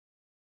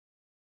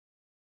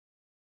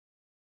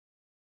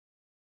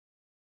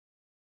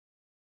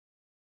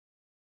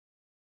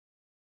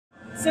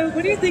So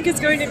what do you think is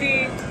going to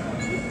be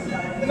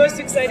the most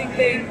exciting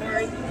thing,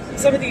 or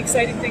some of the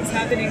exciting things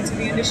happening to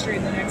the industry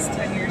in the next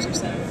 10 years or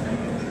so?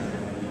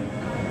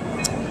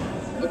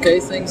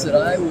 Okay, things that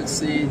I would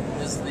see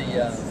is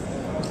the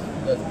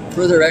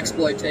further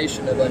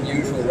exploitation of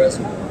unusual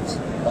reservoirs,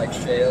 like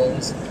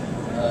shales.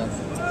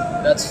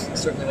 That's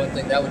certainly one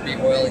thing. That would be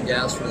oil and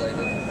gas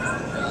related.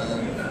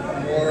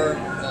 More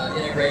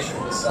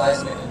integration with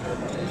seismic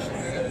interpretation.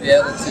 You're going to be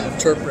able to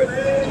interpret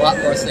a lot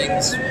more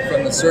things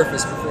from the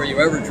surface before you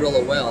ever drill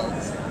a well,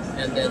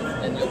 and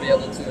you'll be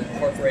able to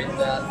incorporate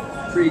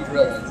that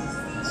pre-drilling.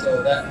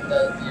 So that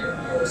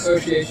your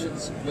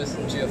associations with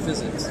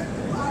geophysics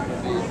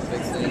will be a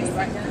big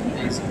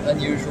thing. These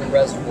unusual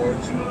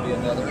reservoirs will be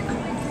another.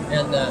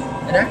 And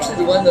actually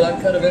the one that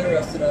I'm kind of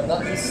interested in, I'm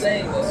not just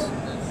saying this, is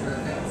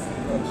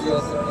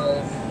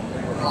geothermal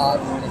or hot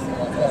or anything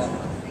like that.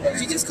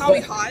 Did you just call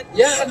me hot?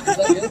 Yeah, is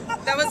that good?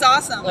 That was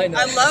awesome. I know.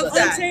 I love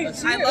that.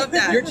 I love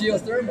that. You're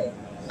geothermal.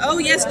 Oh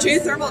yes,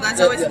 geothermal.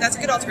 That's always that's a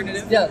good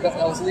alternative. Yeah,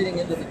 I was leading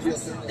into the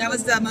geothermal. That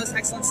was the most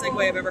excellent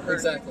segue I've ever heard.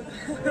 Exactly.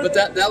 But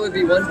that would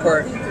be one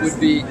part. Would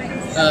be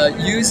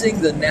using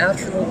the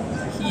natural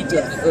heat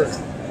of the earth.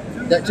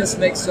 That just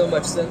makes so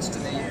much sense to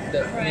me.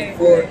 That I mean,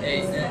 for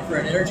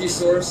an energy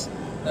source,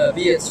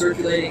 be it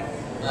circulating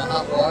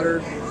hot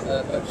water.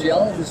 But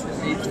geologists will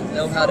need to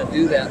know how to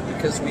do that,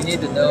 because we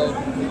need to know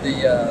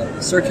the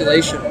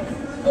circulation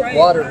of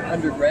water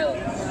underground,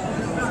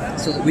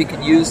 so that we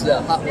can use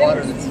the hot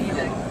water that's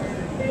heated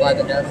by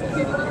the natural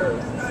heat of the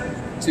earth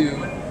to,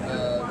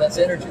 that's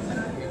energy.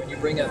 I mean, when you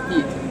bring up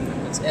heat,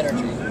 it's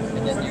energy,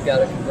 and then you've got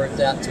to convert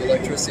that to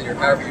electricity, or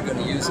however you're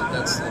going to use it.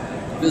 That's the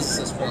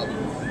physicist's problem.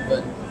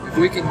 But if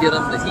we can get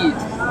them the heat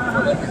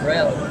from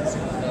underground,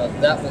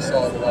 that will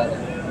solve a lot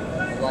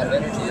of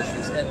energy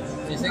issues. And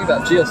when you think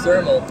about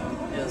geothermal,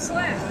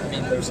 I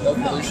mean, there's no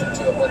pollution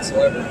to it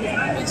whatsoever.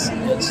 It's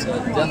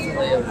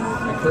definitely a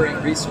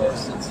recurring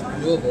resource. It's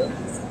renewable,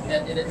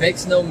 and it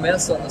makes no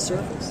mess on the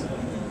surface,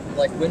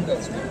 like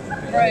windows do. I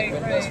mean, I think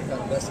windows are kind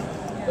of messy.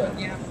 But,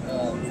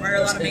 require a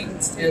lot of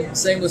maintenance. And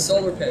same with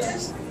solar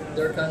panels.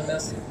 They're kind of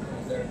messy.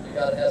 You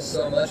got to have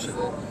so much of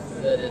it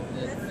that it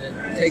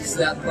takes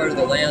that part of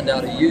the land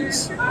out of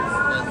use, and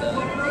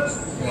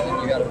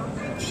you got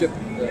to ship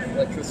the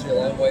electricity a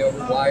long way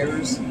over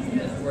wires.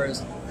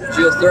 Whereas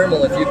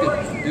geothermal, if you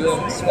could do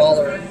them in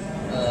smaller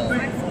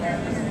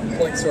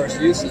point source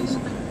uses,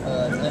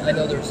 I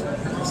know there's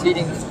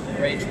heating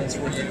arrangements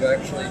where you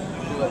actually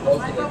do it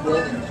locally.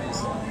 Buildings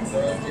use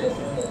their own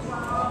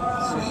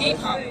geothermal. Heat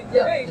pump.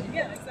 Right.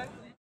 Yeah, exactly.